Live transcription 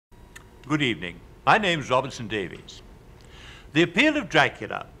Good evening. My name's Robinson Davies. The appeal of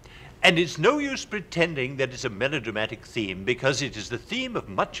Dracula, and it's no use pretending that it's a melodramatic theme because it is the theme of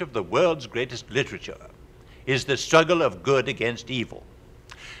much of the world's greatest literature, is the struggle of good against evil.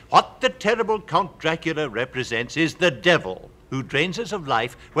 What the terrible Count Dracula represents is the devil who drains us of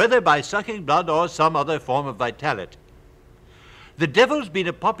life, whether by sucking blood or some other form of vitality. The devil's been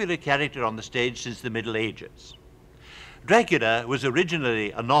a popular character on the stage since the Middle Ages. Dracula was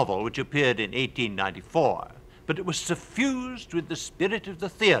originally a novel which appeared in 1894, but it was suffused with the spirit of the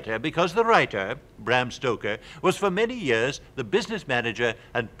theater because the writer, Bram Stoker, was for many years the business manager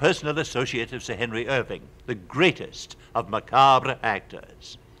and personal associate of Sir Henry Irving, the greatest of macabre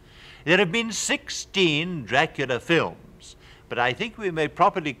actors. There have been 16 Dracula films, but I think we may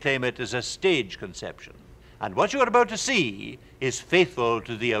properly claim it as a stage conception. And what you are about to see is faithful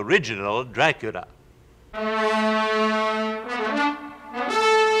to the original Dracula.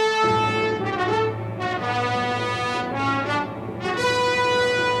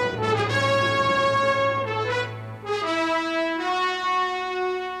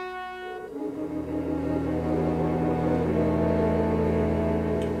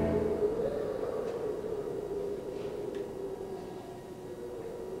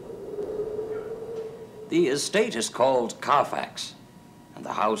 The estate is called Carfax, and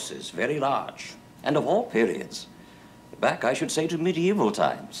the house is very large, and of all periods. Back, I should say, to medieval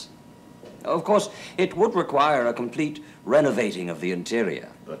times. Of course, it would require a complete renovating of the interior.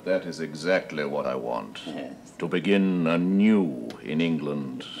 But that is exactly what I want. Yes. To begin anew in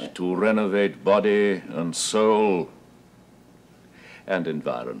England, to renovate body and soul and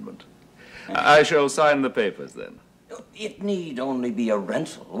environment. I shall sign the papers then. It need only be a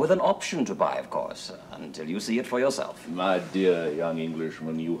rental, with an option to buy, of course, until you see it for yourself. My dear young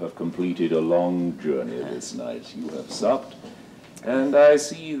Englishman, you have completed a long journey this night. You have supped, and I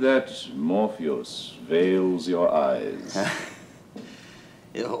see that Morpheus veils your eyes.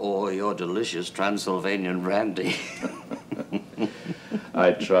 Or your delicious Transylvanian brandy.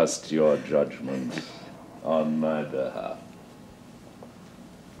 I trust your judgment on my behalf.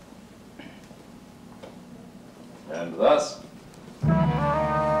 And thus, we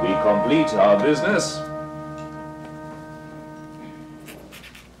complete our business.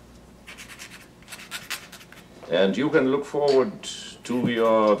 And you can look forward to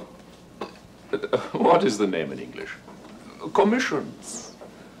your, what is the name in English? Commissions.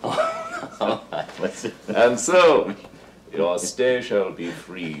 And so, your stay shall be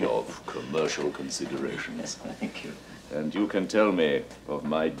free of commercial considerations. Thank you. And you can tell me of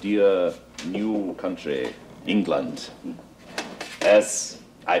my dear new country, England, as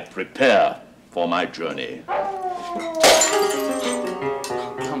I prepare for my journey.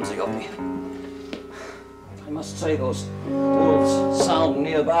 Clumsy of me. I must say those wolves sound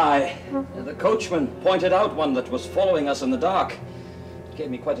nearby. The coachman pointed out one that was following us in the dark. It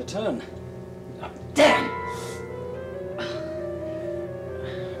gave me quite a turn. Damn!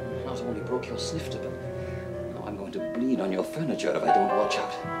 Not only broke your snifter, but now I'm going to bleed on your furniture if I don't watch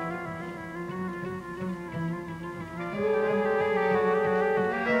out.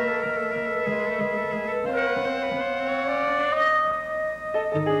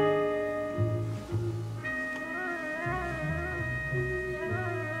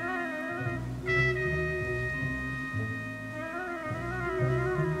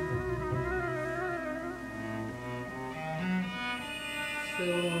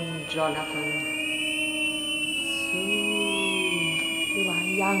 Soon, Jonathan. Soon. You are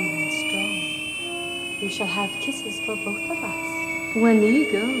young and strong. You shall have kisses for both of us. When he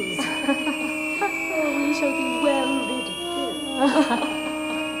goes. Oh, we shall be well rid of him.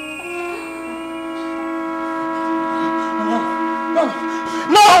 No!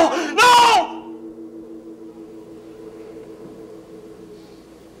 No!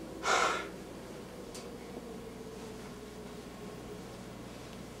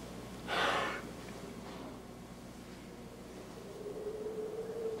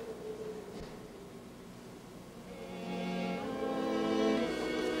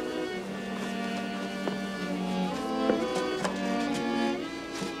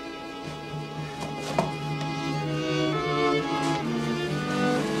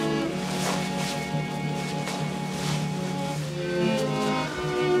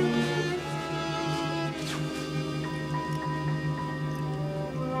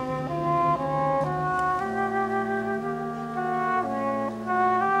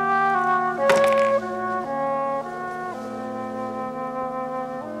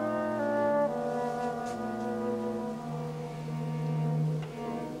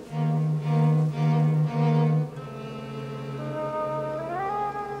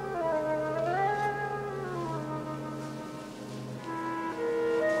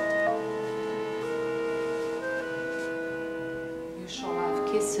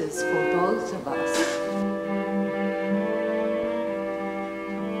 kisses for both of us.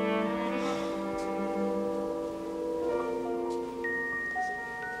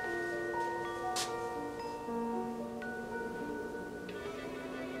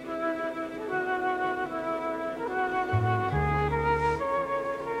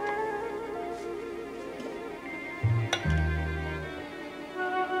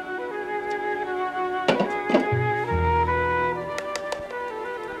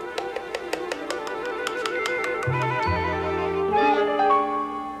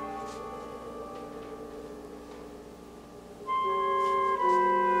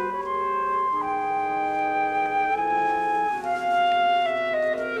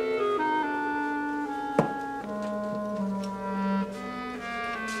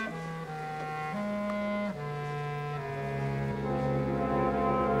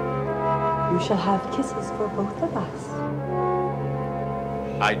 You shall have kisses for both of us.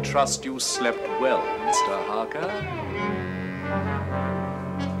 I trust you slept well, Mr. Harker.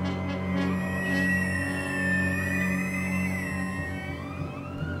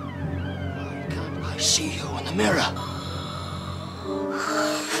 Why can't I see you in the mirror?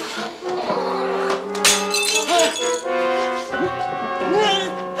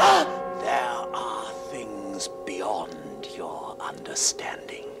 There are things beyond your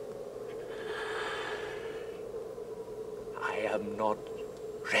understanding. I am not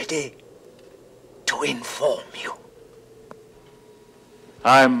ready to inform you.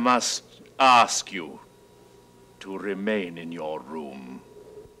 I must ask you to remain in your room.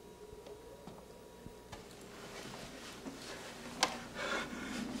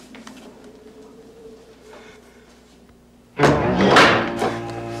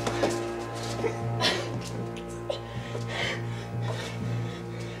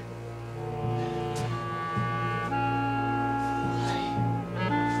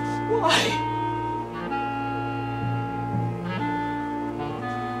 Why?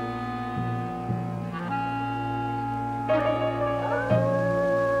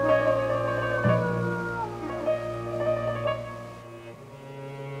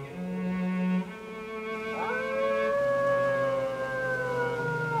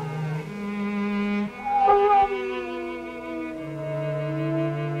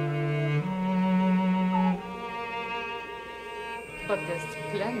 But there's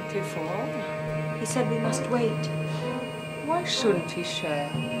plenty for all. He said we must wait. Why shouldn't he share?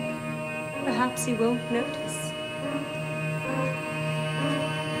 Perhaps he won't notice.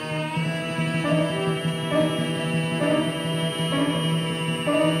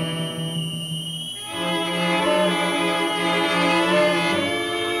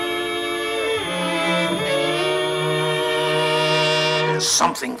 There's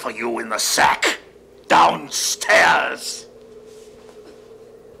something for you in the sack. Downstairs.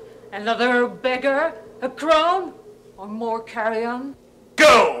 Another beggar? A crown? Or more carrion?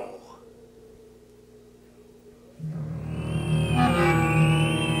 Go!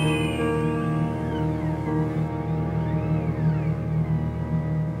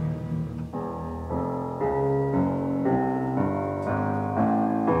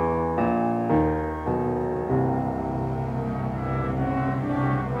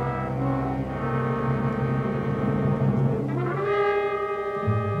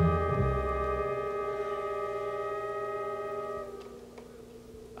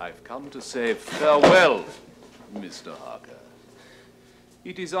 I've come to say farewell, Mr. Harker.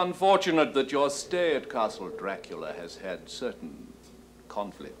 It is unfortunate that your stay at Castle Dracula has had certain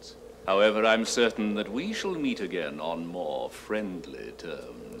conflicts. However, I'm certain that we shall meet again on more friendly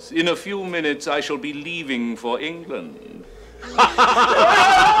terms. In a few minutes, I shall be leaving for England.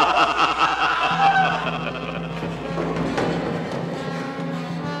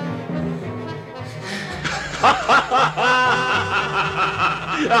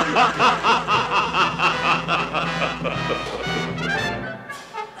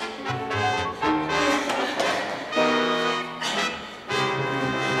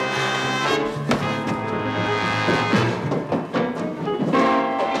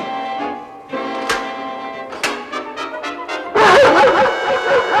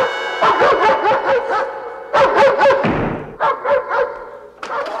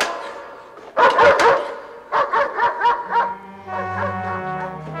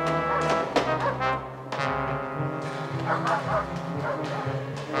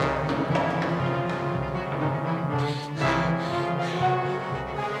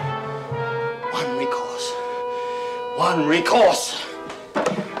 One recourse.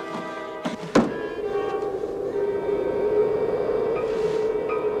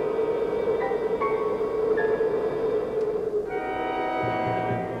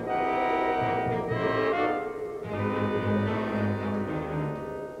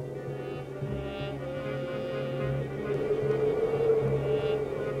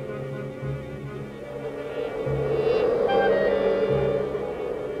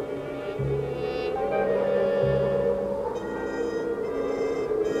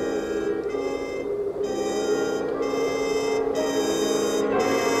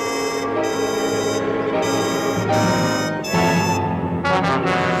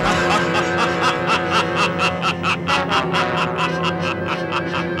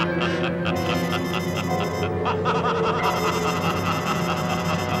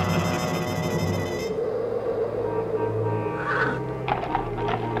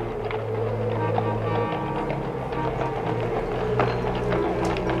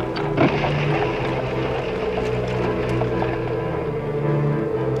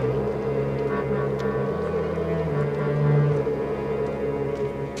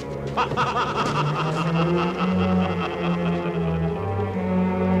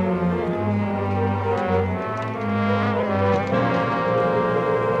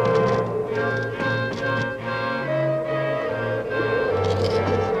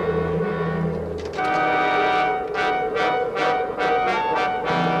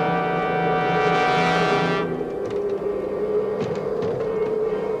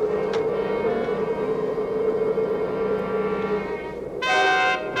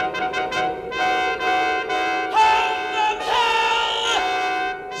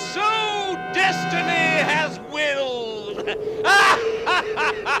 destiny has willed.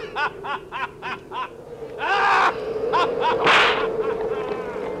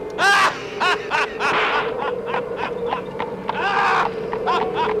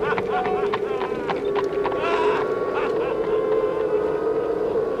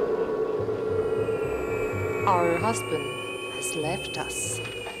 Our husband has left us.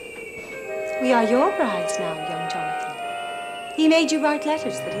 We are your brides now, young Jonathan. He made you write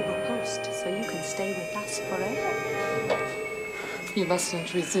letters that he will post, so you can stay with us forever. You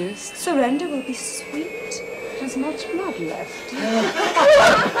mustn't resist. Surrender will be sweet. There's much blood left.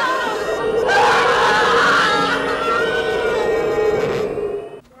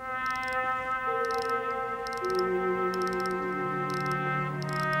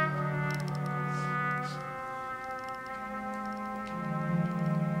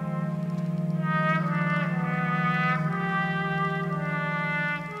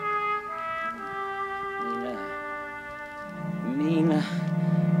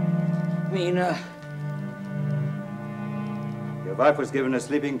 Mina. Your wife was given a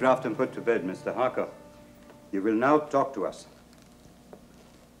sleeping draught and put to bed, Mr. Harker. You will now talk to us.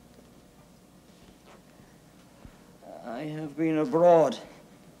 I have been abroad,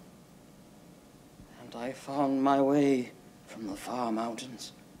 and I found my way from the far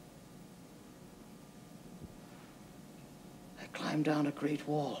mountains. I climbed down a great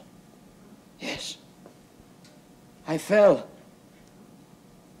wall. Yes. I fell.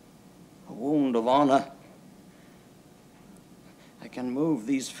 A wound of honor. I can move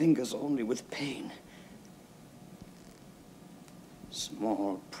these fingers only with pain.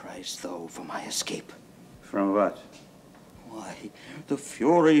 Small price, though, for my escape. From what? Why, the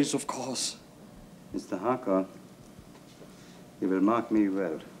Furies, of course. Mr. Harker, you will mark me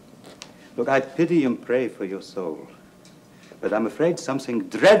well. Look, I pity and pray for your soul. But I'm afraid something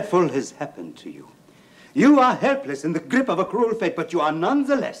dreadful has happened to you. You are helpless in the grip of a cruel fate, but you are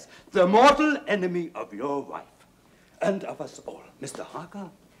nonetheless the mortal enemy of your wife and of us all. Mr. Harker,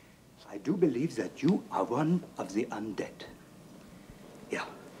 I do believe that you are one of the undead. Yeah,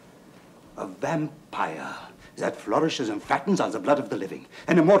 a vampire that flourishes and fattens on the blood of the living.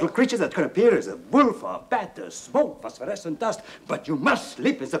 An immortal creature that can appear as a wolf or a bat, or smoke, phosphorescent dust. But you must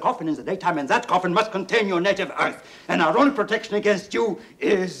sleep as a coffin in the daytime, and that coffin must contain your native earth. And our only protection against you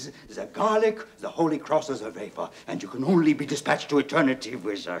is the garlic, the holy cross as a vapor. And you can only be dispatched to eternity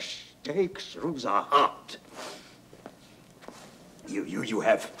with a stake through the heart. You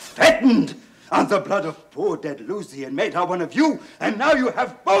have fattened on the blood of poor dead Lucy and made her one of you, and now you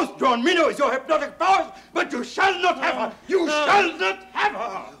have both drawn Minnow as your hypnotic powers, but you shall not have her! You shall not have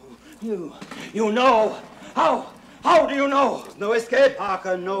her! You know. How do you know? No escape,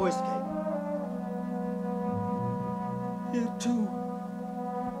 Harker, no escape. You too.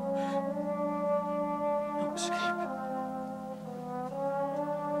 No escape.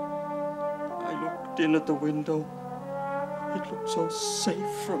 I looked in at the window. It looked so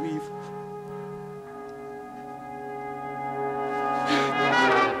safe from evil.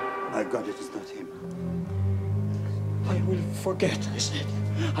 My God, it is not him. I will forget, I said.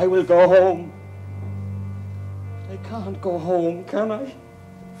 I will go home. I can't go home, can I?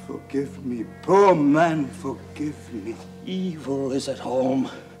 Forgive me, poor man, forgive me. Evil is at home.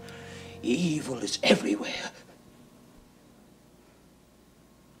 Evil is everywhere.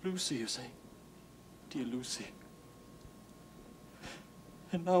 Lucy, you say? Dear Lucy.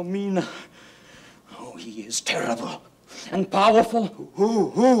 And now Mina. Oh, he is terrible and powerful.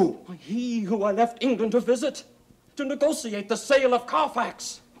 Who? He who I left England to visit, to negotiate the sale of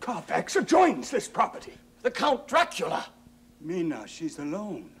Carfax. Carfax adjoins this property. The Count Dracula. Mina, she's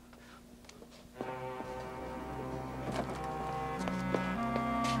alone.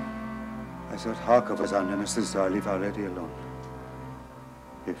 I thought Harker was our nemesis, so I leave our lady alone.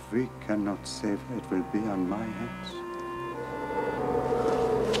 If we cannot save her, it will be on my hands.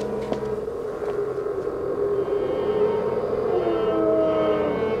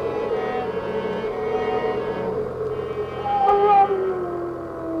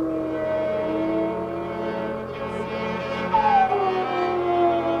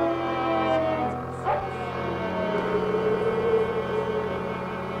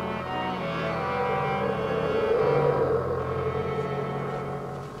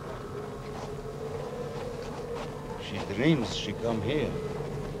 Dreams she come here.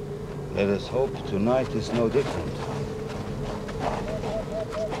 Let us hope tonight is no different.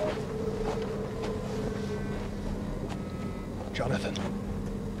 Jonathan,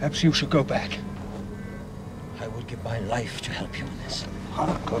 perhaps you should go back. I would give my life to help you in this.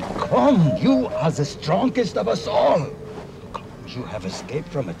 Harker, come. You are the strongest of us all. Come, You have escaped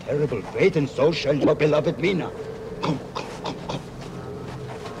from a terrible fate, and so shall your beloved Mina. Come, come, come, come.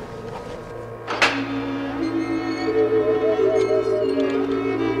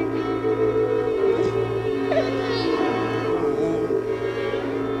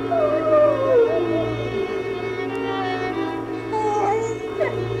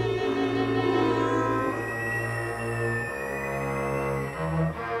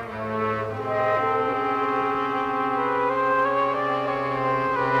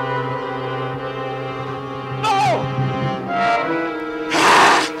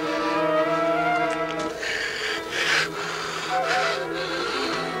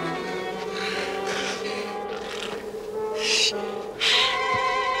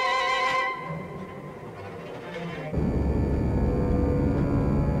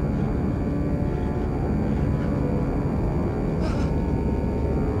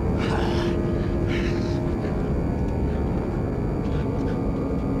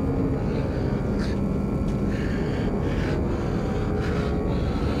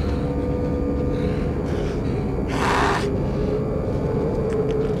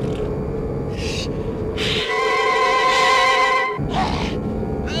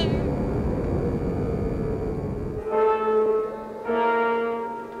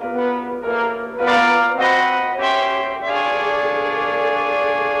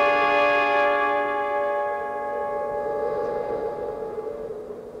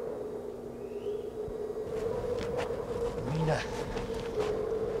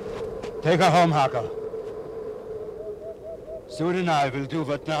 Take her home, Harker. Soon and I will do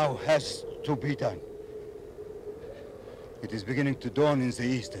what now has to be done. It is beginning to dawn in the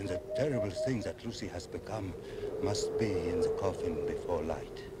east, and the terrible thing that Lucy has become must be in the coffin before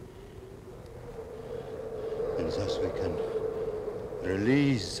light. And thus we can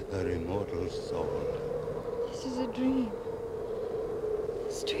release her immortal soul. This is a dream.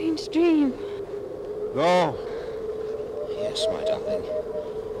 A strange dream. Go. Yes, my darling.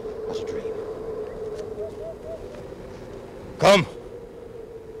 What a dream. Come.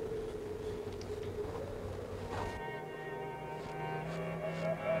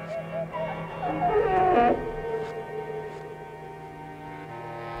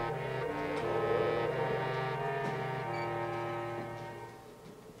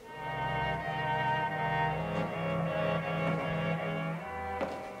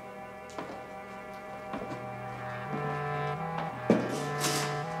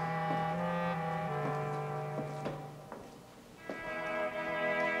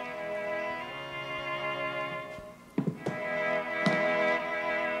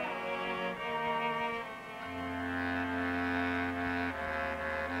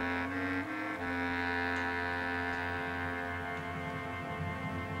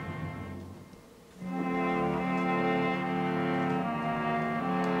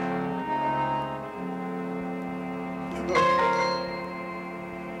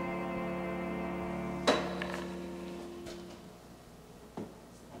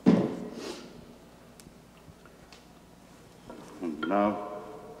 And now,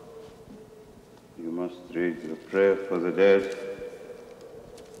 you must read your prayer for the dead,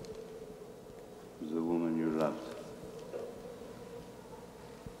 the woman you loved.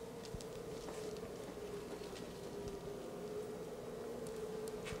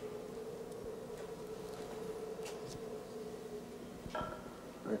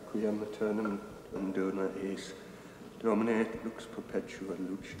 Requiem aeternam undurna eis, Domine et lux perpetua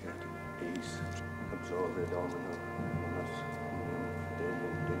luceat eis, absolve Domino nos omnium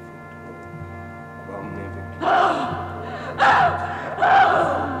fidelium defuntur, quam ne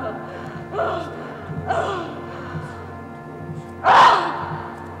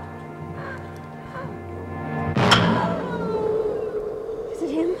Is it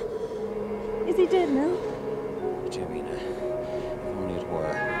him? Is he dead now? Dear Mina, if only it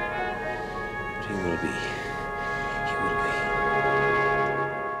were. But he will be. He will be.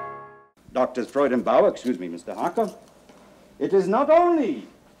 Doctors Freud and Bauer, excuse me, Mr. Harker. It is not only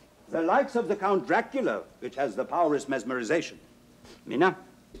the likes of the Count Dracula which has the powerless mesmerization. Mina,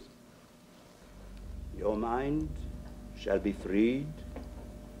 your mind shall be freed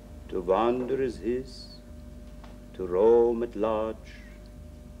to wander as his, to roam at large,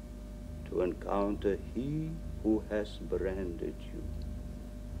 to encounter he who has branded you.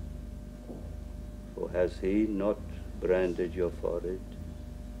 For has he not branded your forehead?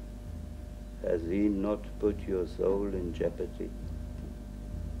 Has he not put your soul in jeopardy?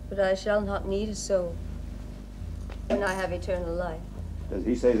 But I shall not need a soul when I have eternal life. Does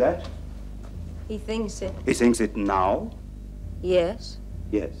he say that? He thinks it. He thinks it now? Yes.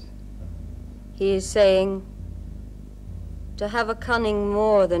 Yes. He is saying to have a cunning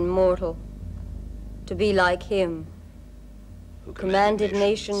more than mortal, to be like him, who commanded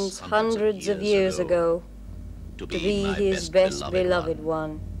nations hundreds of years ago, to be his best beloved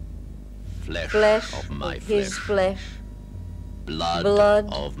one, flesh of his flesh, blood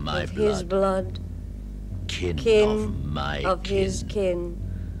of my blood, his blood, kin of his kin,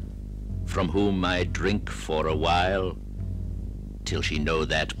 from whom I drink for a while, till she know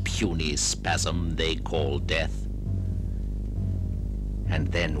that puny spasm they call death. And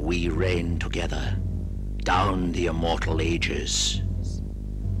then we reign together down the immortal ages.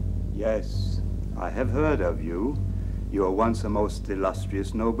 Yes, I have heard of you. You were once a most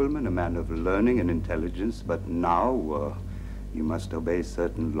illustrious nobleman, a man of learning and intelligence, but now you must obey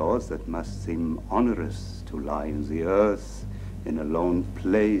certain laws that must seem onerous to lie in the earth, in a lone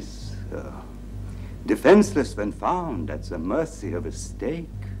place, defenseless when found, at the mercy of a stake.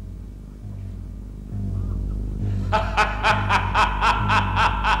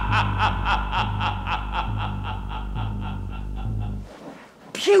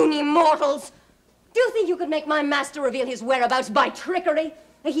 Puny mortals! Do you think you could make my master reveal his whereabouts by trickery?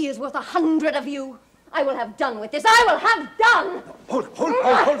 He is worth 100 of you. I will have done with this. I will have done!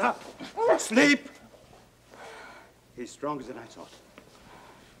 Hold up. Sleep. He's stronger than I thought.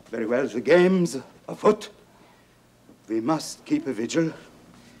 Very well, the game's afoot. We must keep a vigil.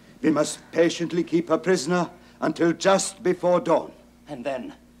 We must patiently keep her prisoner until just before dawn. And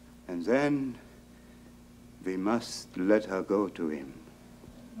then? And then we must let her go to him.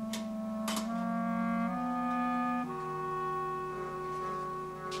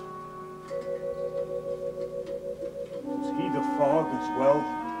 Is he the fog as well?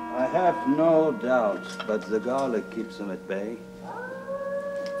 I have no doubt, but the garlic keeps him at bay.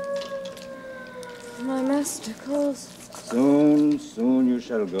 My master calls. Soon you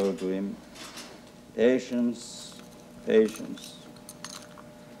shall go to him. Patience, patience.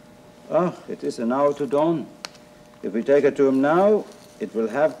 Ah, it is an hour to dawn. If we take her to him now, it will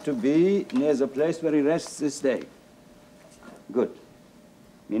have to be near the place where he rests this day. Good.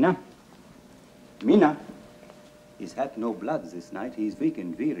 Mina? Mina? He's had no blood this night. He's weak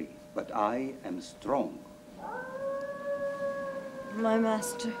and weary, but I am strong. My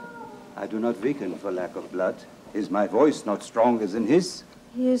master. I do not weaken for lack of blood. Is my voice not stronger than his?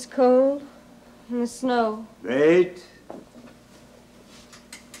 He is cold in the snow. Wait.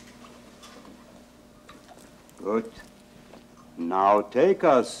 Good. Now take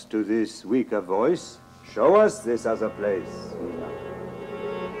us to this weaker voice. Show us this other place, Mina.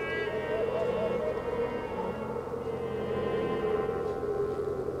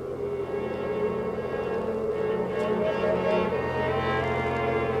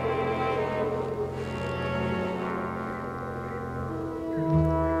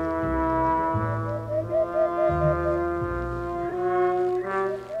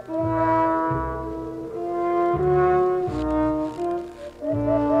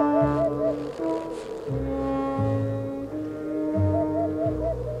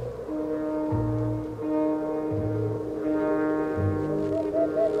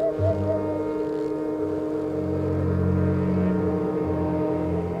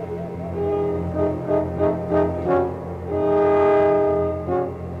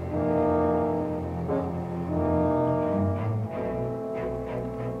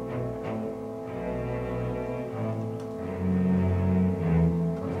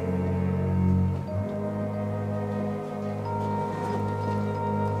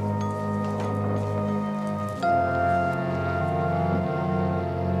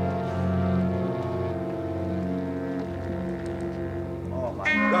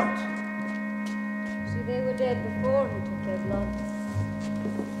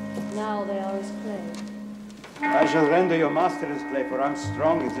 I shall render your master his clay, for I'm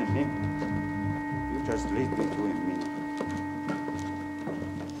stronger than him. You just lead me to him, Mina.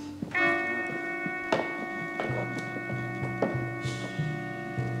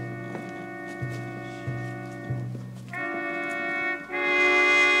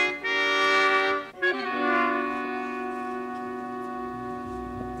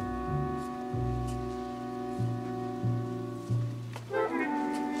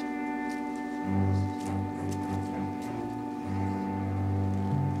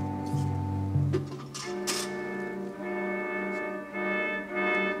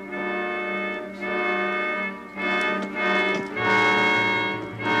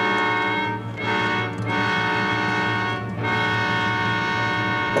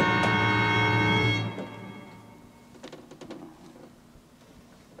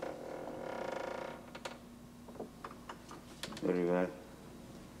 Very well.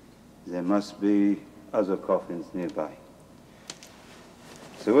 There must be other coffins nearby.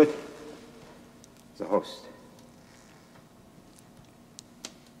 Suet, the host.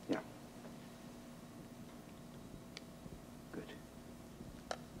 Yeah. Good.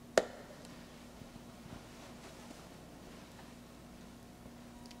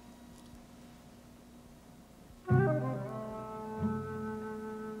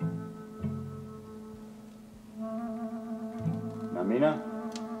 Mamina,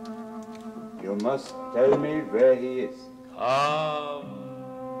 you must tell me where he is.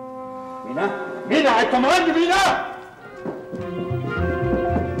 Mina? Mina, I command you, Mina!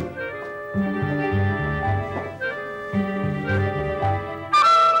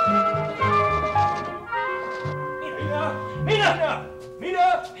 Mina!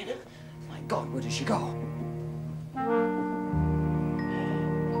 Mina! My God, where did she go?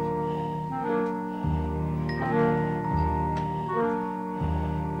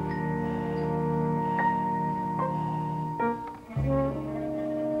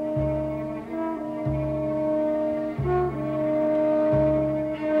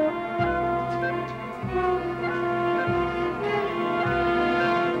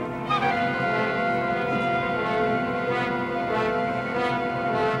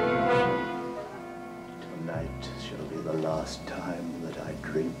 Tonight shall be the last time that I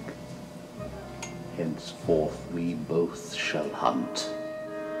drink. Henceforth we both shall hunt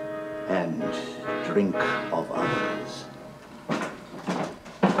and drink of others.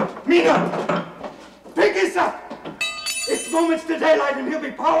 Mina! Pick this up! It's moments to daylight and he'll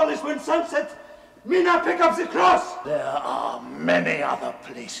be powerless when sunset. Mina, pick up the cross! There are many other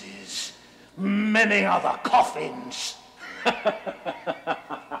places, many other coffins.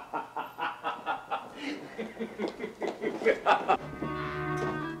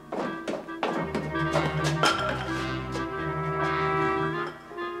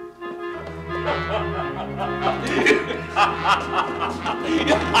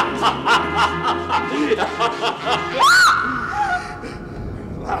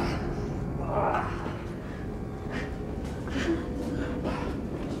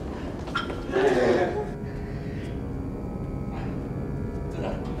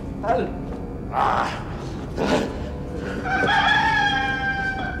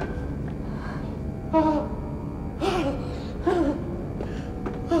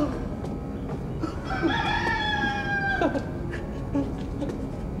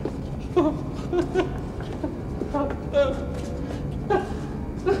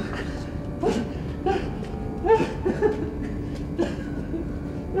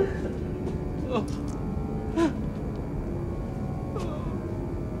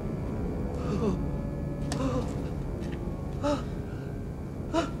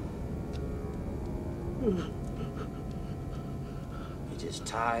 It is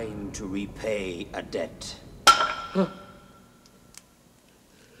time to repay a debt.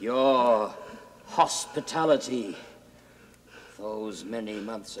 Your hospitality those many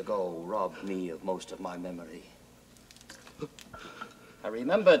months ago robbed me of most of my memory. I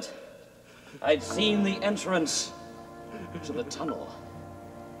remembered I'd seen the entrance to the tunnel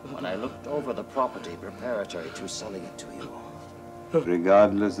when I looked over the property preparatory to selling it to you.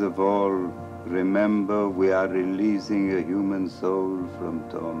 Regardless of all, remember we are releasing a human soul from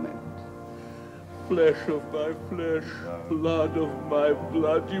torment. Flesh of my flesh, blood of my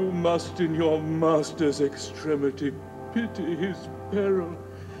blood, you must in your master's extremity pity his peril.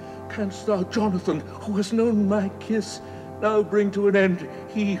 Canst thou, Jonathan, who has known my kiss, now bring to an end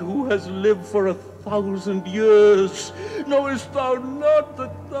he who has lived for 1,000 years? Knowest thou not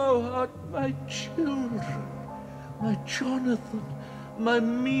that thou art my children, my Jonathan, my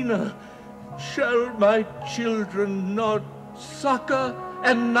Mina? Shall my children not succor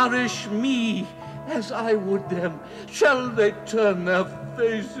and nourish me as I would them? Shall they turn their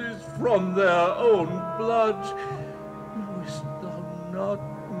faces from their own blood? Knowest thou not,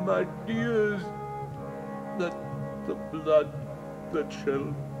 my dears, that the blood that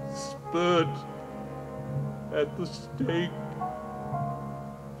shall spurt at the stake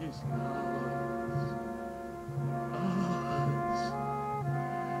is ours? Ours.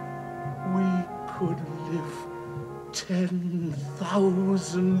 We could live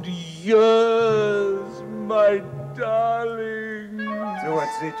 10,000 years, my darling. Do it,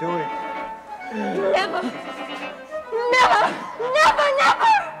 see to it. Never! Never! Never!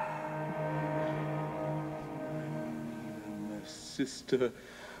 Never! My sister,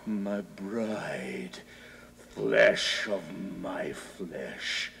 my bride, flesh of my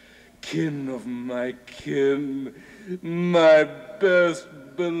flesh, kin of my kin, my best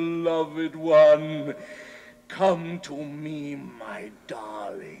beloved one, come to me, my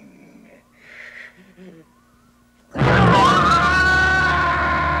darling.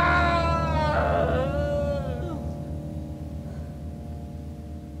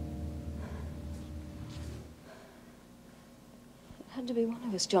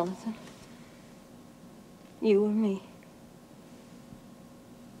 us, Jonathan. You or me.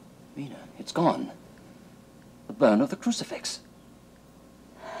 Mina, it's gone. The burn of the crucifix.